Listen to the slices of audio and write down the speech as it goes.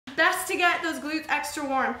best to get those glutes extra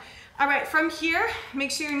warm. All right, from here,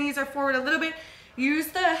 make sure your knees are forward a little bit. Use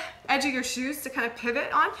the edge of your shoes to kind of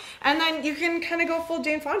pivot on, and then you can kind of go full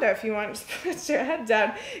Jane Fonda if you want. Just put your head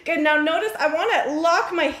down. Good, now notice I want to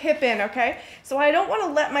lock my hip in, okay? So I don't want to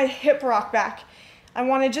let my hip rock back. I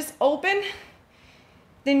want to just open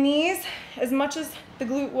the knees as much as the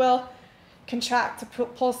glute will contract to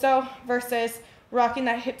pulso versus rocking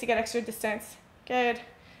that hip to get extra distance. Good.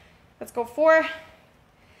 Let's go 4,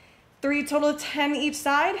 3, total of 10 each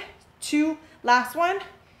side. 2, last one.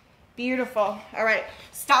 Beautiful. All right,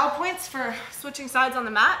 style points for switching sides on the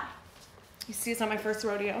mat. You see this on my first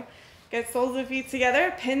rodeo. Get soles of the feet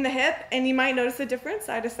together, pin the hip, and you might notice a difference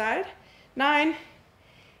side to side. 9,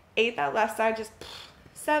 8, that left side just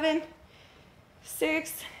 7,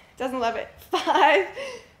 6, doesn't love it. 5,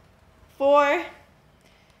 4,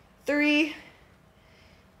 3,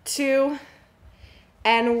 2,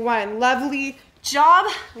 and 1. Lovely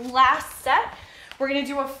job. Last set. We're gonna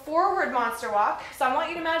do a forward monster walk. So I want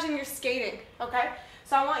you to imagine you're skating, okay?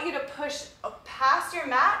 So I want you to push past your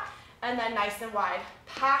mat and then nice and wide.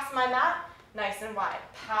 Past my mat, nice and wide.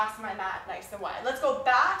 Past my mat, nice and wide. Let's go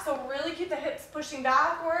back. So really keep the hips pushing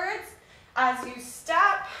backwards as you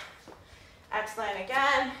step. Excellent.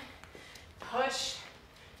 Again. Push,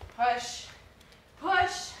 push,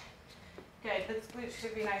 push. Good. This glute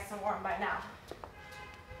should be nice and warm by now.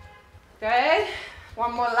 Good.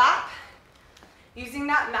 One more lap. Using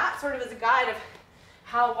that mat sort of as a guide of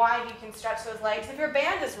how wide you can stretch those legs. If your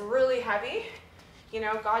band is really heavy, you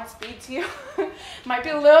know, Godspeed to you. Might be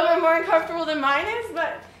a little bit more uncomfortable than mine is,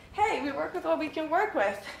 but hey, we work with what we can work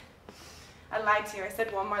with. I lied to you, I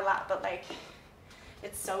said one more lap, but like,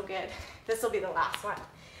 it's so good. This will be the last one.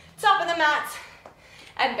 Top of the mat,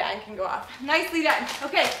 and band can go off. Nicely done.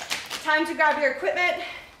 Okay, time to grab your equipment,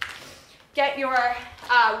 get your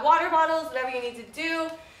water bottles, whatever you need to do.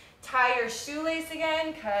 Tie your shoelace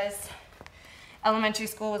again, because elementary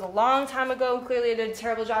school was a long time ago. Clearly I did a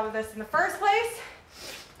terrible job of this in the first place.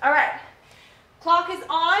 All right, clock is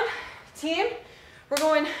on, team. We're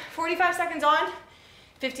going 45 seconds on,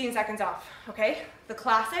 15 seconds off, okay? The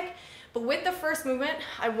classic. But with the first movement,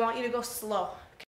 I want you to go slow.